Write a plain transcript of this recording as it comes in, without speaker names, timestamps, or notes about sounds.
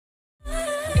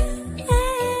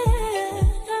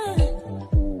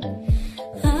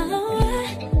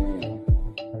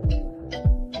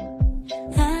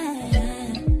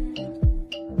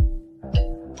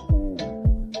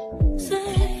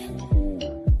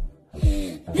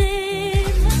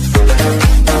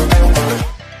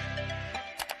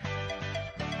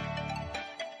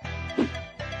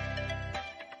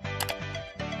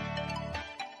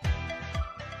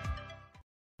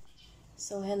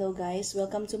guys,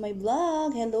 welcome to my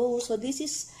vlog. Hello. So this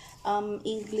is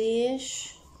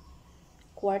English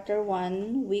quarter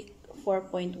 1 week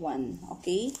 4.1.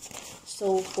 Okay,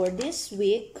 so for this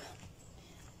week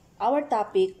our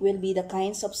topic will be the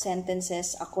kinds of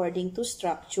sentences according to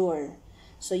structure.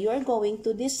 So you are going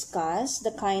to discuss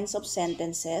the kinds of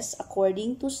sentences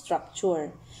according to structure.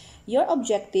 Your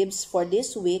objectives for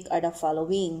this week are the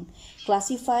following: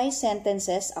 classify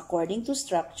sentences according to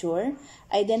structure,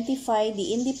 identify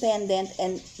the independent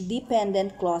and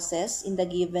dependent clauses in the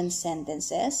given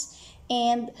sentences,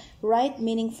 and write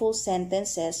meaningful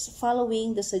sentences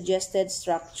following the suggested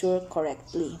structure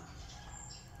correctly.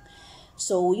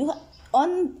 So you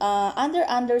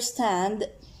understand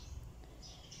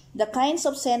the kinds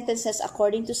of sentences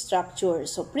according to structure.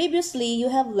 So previously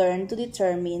you have learned to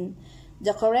determine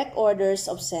the correct orders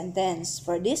of sentence.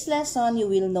 For this lesson, you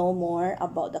will know more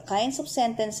about the kinds of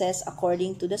sentences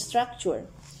according to the structure.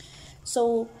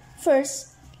 So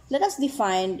first, let us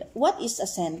define what is a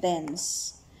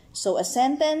sentence. So a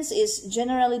sentence is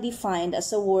generally defined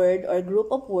as a word or group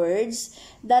of words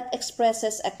that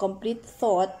expresses a complete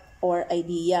thought or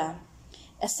idea.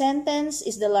 A sentence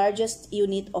is the largest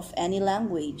unit of any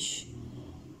language.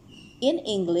 In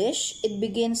English, it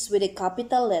begins with a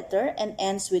capital letter and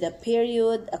ends with a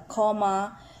period, a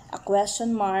comma, a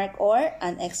question mark, or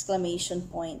an exclamation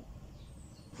point.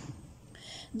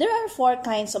 There are 4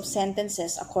 kinds of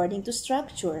sentences according to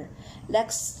structure.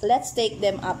 Let's take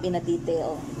them up in a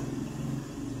detail.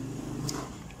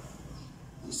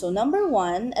 So number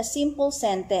 1, a simple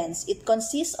sentence. It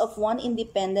consists of one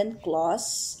independent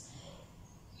clause.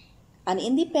 An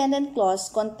independent clause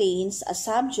contains a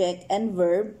subject and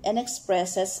verb and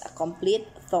expresses a complete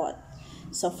thought.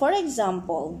 So for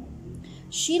example,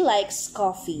 she likes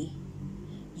coffee.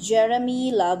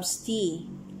 Jeremy loves tea.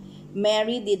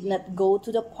 Mary did not go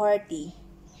to the party.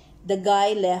 The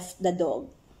guy left the dog.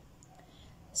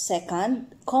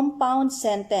 Second, compound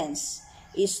sentence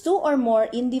is 2 or more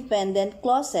independent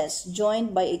clauses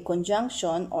joined by a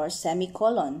conjunction or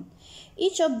semicolon.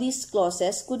 Each of these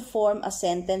clauses could form a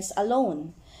sentence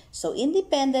alone. So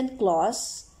independent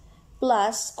clause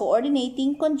plus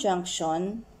coordinating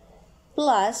conjunction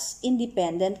plus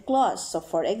independent clause. So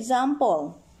for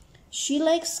example, she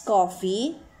likes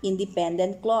coffee,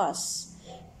 independent clause,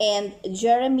 and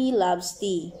Jeremy loves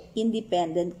tea,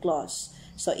 independent clause.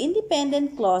 So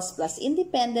independent clause plus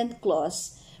independent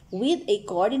clause with a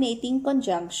coordinating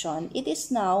conjunction, it is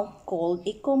now called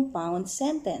a compound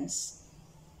sentence.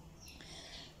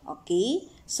 Okay,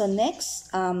 so next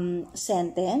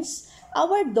sentence,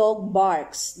 our dog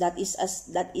barks. That is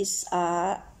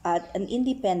an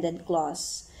independent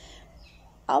clause.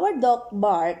 Our dog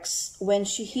barks when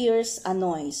she hears a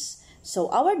noise. So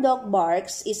our dog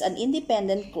barks is an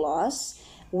independent clause.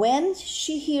 When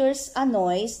she hears a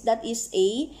noise, that is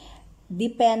a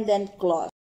dependent clause.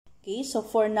 Okay, so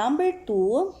for number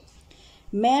 2,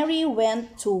 Mary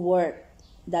went to work.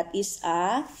 That is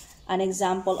an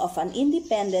example of an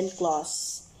independent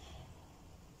clause.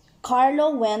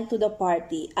 Carlo went to the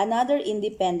party, another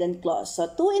independent clause. So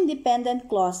 2 independent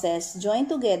clauses joined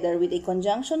together with a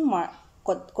conjunction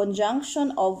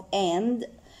of and,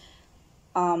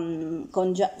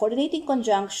 coordinating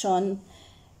conjunction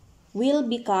will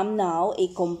become now a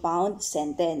compound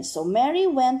sentence. So Mary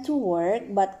went to work,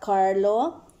 but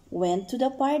Carlo went to the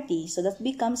party. So that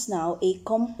becomes now a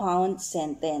compound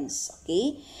sentence.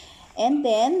 Okay? And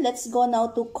then, let's go now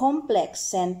to complex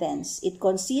sentence. It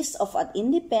consists of an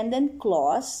independent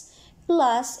clause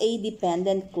plus a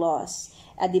dependent clause.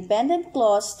 A dependent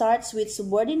clause starts with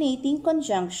subordinating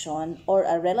conjunction or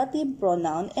a relative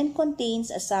pronoun and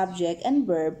contains a subject and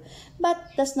verb but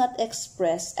does not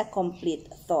express a complete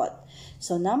thought.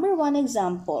 So, number 1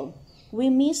 example, we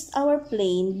missed our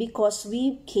plane because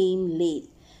we came late.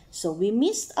 So, we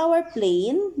missed our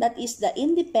plane, that is the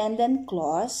independent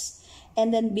clause.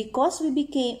 And then because we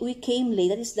came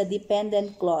late, that is the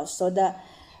dependent clause. So the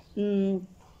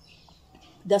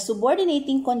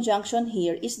subordinating conjunction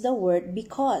here is the word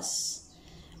because.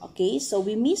 Okay, so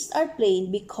we missed our plane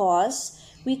because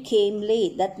we came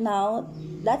late.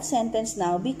 That sentence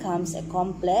now becomes a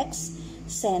complex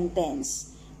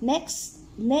sentence.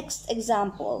 Next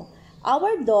example,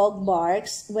 our dog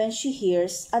barks when she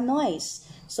hears a noise.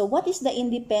 So what is the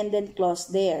independent clause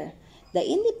there? The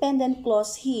independent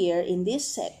clause here in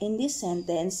this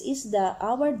sentence is the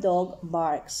our dog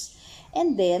barks.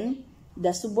 And then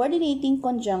the subordinating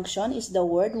conjunction is the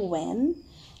word when.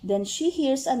 Then she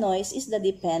hears a noise is the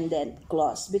dependent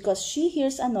clause because she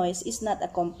hears a noise is not a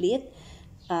complete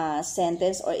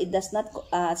sentence, or it does not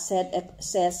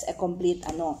says a complete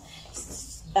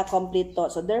a complete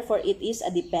thought. So therefore, it is a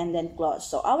dependent clause.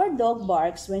 So our dog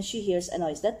barks when she hears a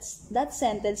noise. That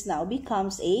sentence now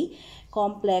becomes a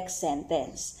complex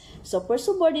sentence. So for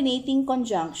subordinating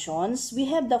conjunctions, we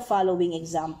have the following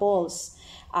examples.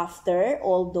 After,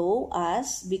 although,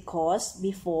 as, because,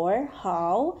 before,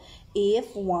 how,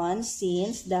 if, once,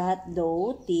 since, that,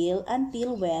 though, till,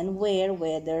 until, when, where,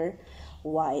 whether,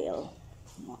 while.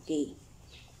 Okay.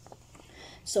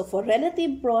 So for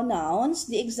relative pronouns,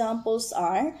 the examples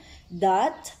are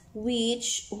that,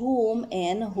 which, whom,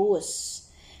 and whose.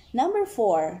 Number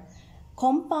 4,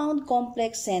 compound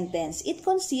complex sentence. It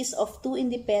consists of 2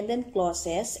 independent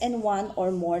clauses and 1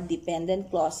 or more dependent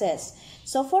clauses.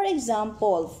 So for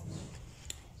example,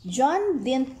 John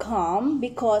didn't come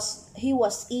because he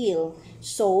was ill,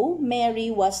 so Mary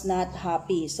was not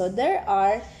happy. So there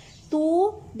are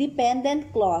 2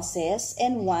 dependent clauses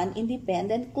and 1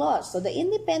 independent clause. So the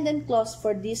independent clause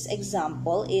for this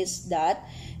example is that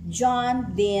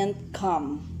John didn't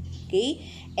come.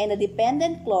 Okay? And the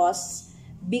dependent clause,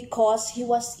 because he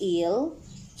was ill,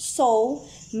 so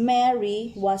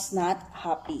Mary was not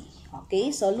happy.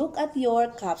 Okay? So look at your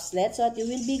capslet so that you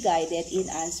will be guided in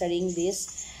answering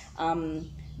this.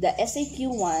 The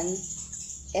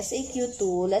SAQ1,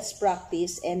 SAQ2, let's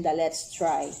practice, and the let's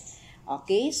try.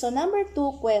 Okay, so number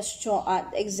 2 question,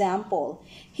 example.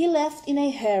 He left in a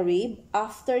hurry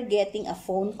after getting a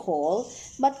phone call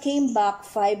but came back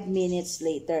 5 minutes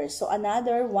later. So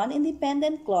another 1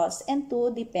 independent clause and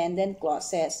 2 dependent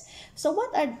clauses. So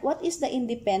what is the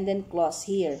independent clause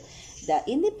here? The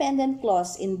independent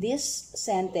clause in this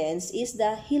sentence is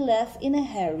that he left in a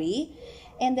hurry,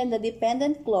 and then the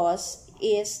dependent clause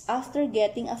is after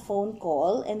getting a phone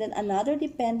call, and then another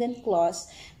dependent clause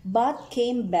but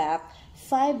came back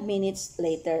 5 minutes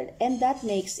later, and that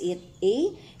makes it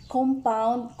a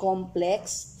compound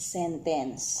complex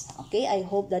sentence. Okay, I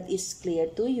hope that is clear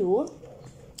to you.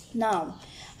 Now,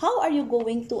 how are you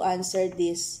going to answer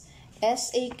this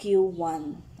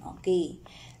SAQ1? Okay,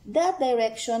 that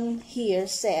direction here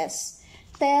says,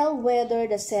 tell whether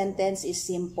the sentence is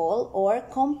simple or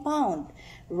compound.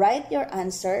 Write your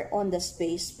answer on the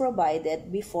space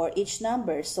provided before each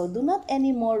number. So do not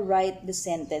anymore write the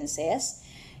sentences.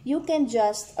 You can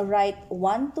just write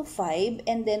 1 to 5,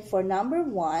 and then for number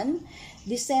 1,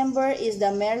 December is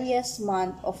the merriest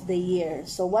month of the year.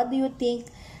 So what do you think?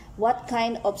 What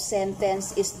kind of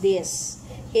sentence is this?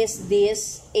 Is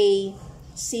this a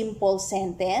simple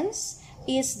sentence?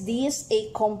 Is this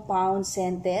a compound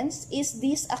sentence? Is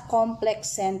this a complex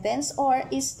sentence, or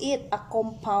is it a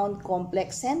compound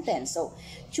complex sentence? So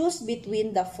choose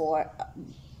between the 4.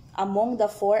 Among the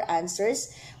 4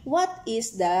 answers, what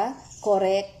is the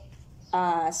correct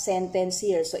sentence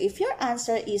here? So if your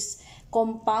answer is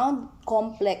compound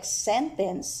complex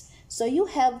sentence, so you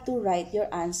have to write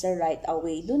your answer right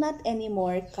away. Do not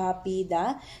anymore copy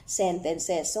the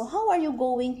sentences. So how are you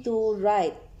going to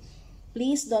write?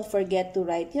 Please don't forget to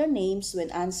write your names when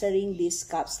answering this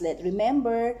capslet.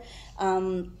 Remember,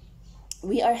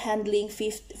 we are handling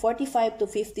 45 to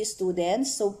 50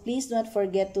 students, so please don't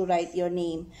forget to write your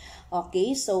name.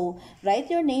 Okay, so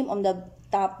write your name on the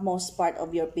topmost part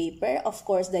of your paper. Of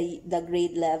course, the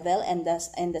grade level and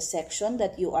the section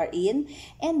that you are in.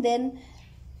 And then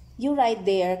you write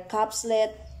there,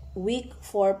 capslet week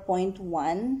 4.1,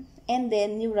 and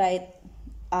then you write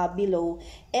below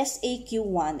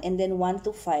SAQ1, and then 1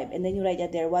 to 5, and then you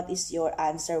write there what is your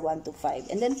answer 1 to 5.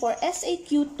 And then for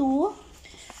SAQ2,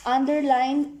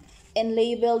 underline and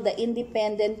label the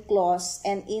independent clause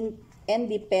and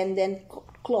independent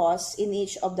clause in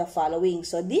each of the following.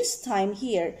 So this time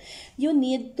here, you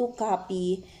need to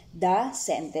copy the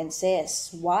sentences.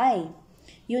 Why?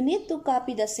 You need to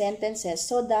copy the sentences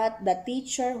so that the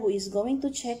teacher who is going to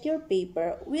check your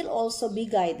paper will also be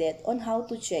guided on how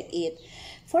to check it.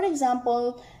 For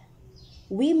example,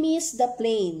 we missed the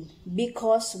plane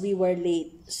because we were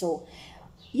late. So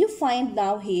you find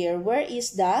now here where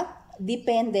is the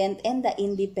dependent and the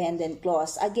independent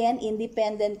clause. Again,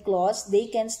 independent clause, they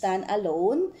can stand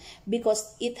alone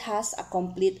because it has a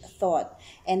complete thought.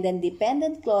 And then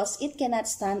dependent clause, it cannot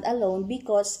stand alone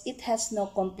because it has no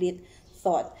complete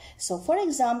thought. So for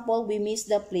example, we missed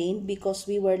the plane because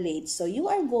we were late. So you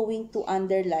are going to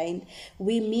underline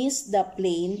we missed the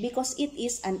plane because it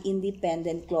is an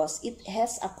independent clause. It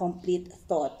has a complete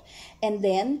thought. And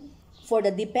then for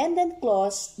the dependent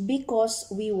clause, because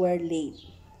we were late.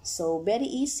 So very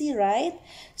easy, right?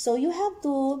 So you have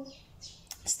to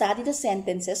study the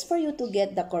sentences for you to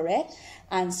get the correct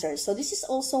answer. So this is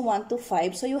also 1 to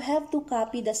 5. So you have to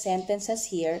copy the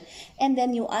sentences here, and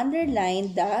then you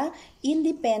underline the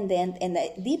independent and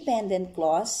the dependent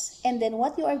clause. And then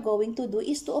what you are going to do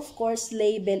is to, of course,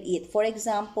 label it. For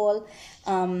example,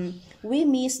 we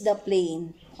missed the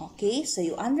plane. Okay, so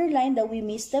you underline the we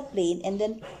missed the plane and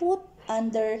then put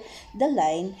under the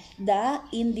line the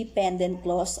independent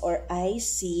clause or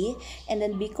IC, and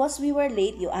then because we were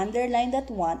late, you underline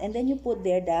that one and then you put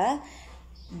there the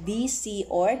DC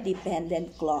or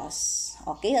dependent clause.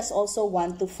 Okay, that's also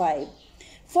 1 to 5.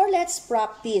 For let's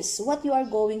practice, what you are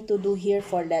going to do here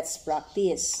for let's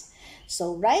practice.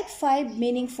 So write 5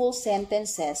 meaningful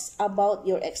sentences about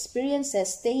your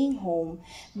experiences staying home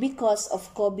because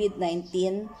of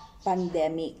COVID-19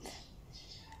 pandemic.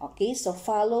 Okay, so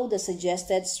follow the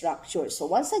suggested structure. So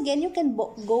once again, you can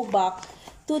go back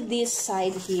to this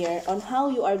side here on how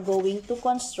you are going to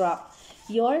construct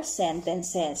your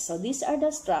sentences. So these are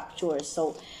the structures.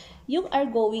 So you are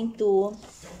going to,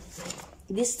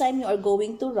 this time you are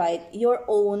going to write your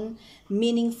own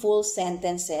meaningful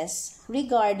sentences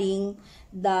regarding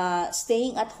the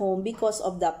staying at home because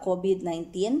of the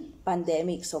COVID-19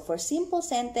 pandemic. So for simple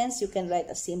sentence, you can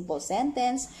write a simple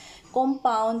sentence,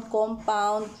 compound,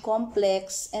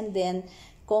 complex, and then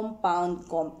compound,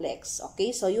 complex.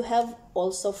 Okay, so you have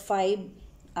also 5,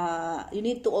 you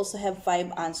need to also have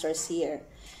 5 answers here.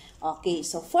 Okay,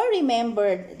 so for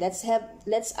remember,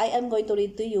 I am going to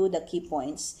read to you the key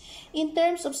points. In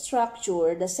terms of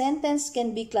structure, the sentence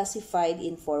can be classified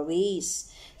in 4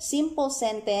 ways. Simple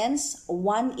sentence,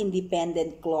 1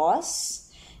 independent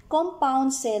clause.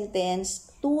 Compound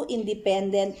sentence, 2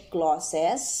 independent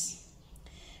clauses.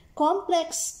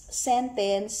 Complex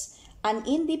sentence, an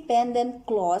independent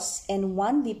clause and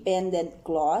 1 dependent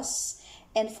clause.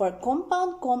 And for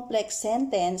compound complex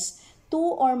sentence, 2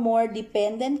 or more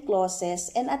dependent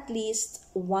clauses and at least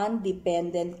 1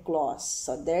 dependent clause.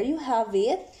 So there you have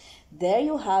it. There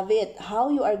you have it, how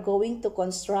you are going to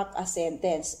construct a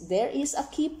sentence. There is a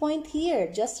key point here.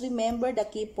 Just remember the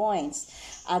key points.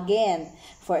 Again,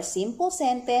 for simple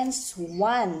sentence,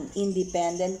 1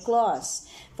 independent clause.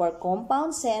 For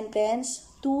compound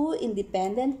sentence, 2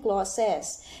 independent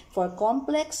clauses. For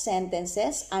complex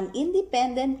sentences, an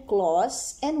independent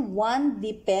clause and 1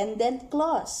 dependent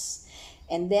clause.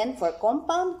 And then for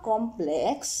compound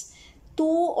complex, 2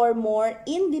 or more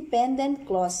independent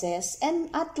clauses and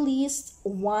at least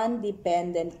 1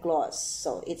 dependent clause.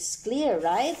 So it's clear,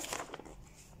 right?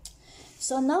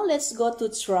 So now let's go to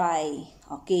try.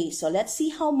 Okay, so let's see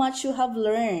how much you have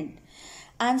learned.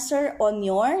 Answer on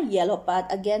your yellow pad.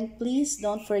 Again, please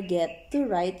don't forget to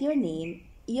write your name,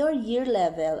 your year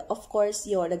level, of course,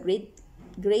 your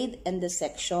grade and the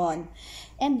section.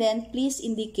 And then please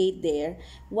indicate there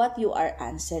what you are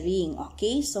answering.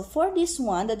 Okay, so for this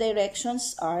one, the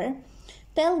directions are: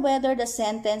 tell whether the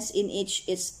sentence in each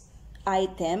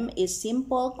item is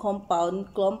simple,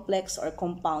 compound, complex, or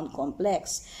compound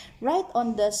complex. Write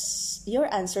on your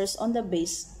answers on the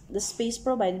space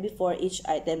provided before each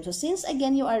item. So since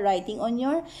again you are writing on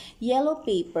your yellow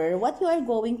paper, what you are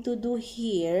going to do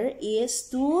here is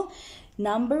to,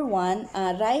 number 1,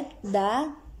 write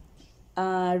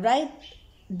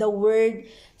the word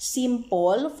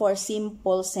simple for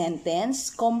simple sentence,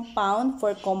 compound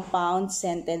for compound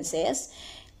sentences,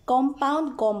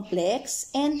 compound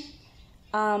complex, and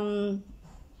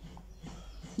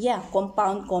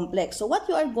compound complex. So what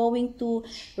you are going to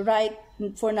write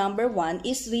for number 1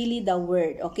 is really the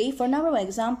word. Okay, for number 1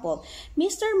 example,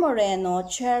 Mr. Moreno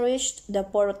cherished the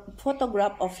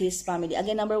photograph of his family.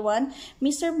 Again, number 1,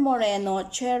 Mr. Moreno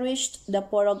cherished the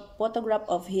photograph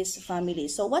of his family.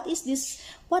 So what is this?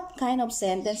 What kind of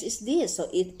sentence is this? So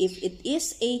if it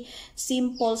is a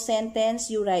simple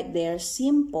sentence, you write there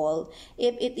simple.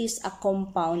 If it is a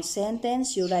compound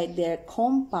sentence, you write there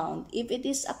compound. If it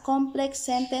is a complex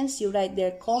sentence, you write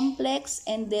there complex.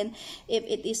 And then if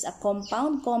it is a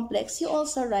compound complex, you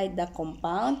also write the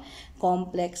compound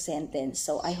complex sentence.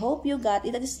 So I hope you got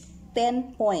it. That is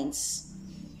 10 points.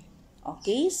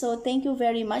 Okay, so thank you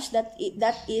very much. That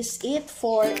is it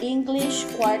for English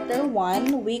Quarter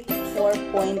 1, Week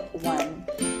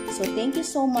 4.1. So thank you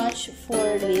so much for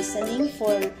listening,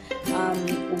 for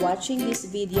watching this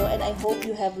video, and I hope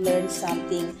you have learned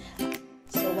something.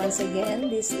 So once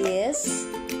again, this is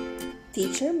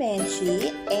Teacher Menchi,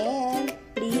 and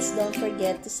please don't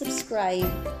forget to subscribe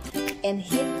and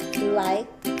hit like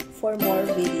for more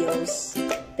videos.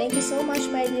 Thank you so much,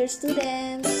 my dear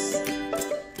students.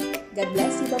 God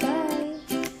bless you.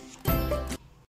 Bye-bye.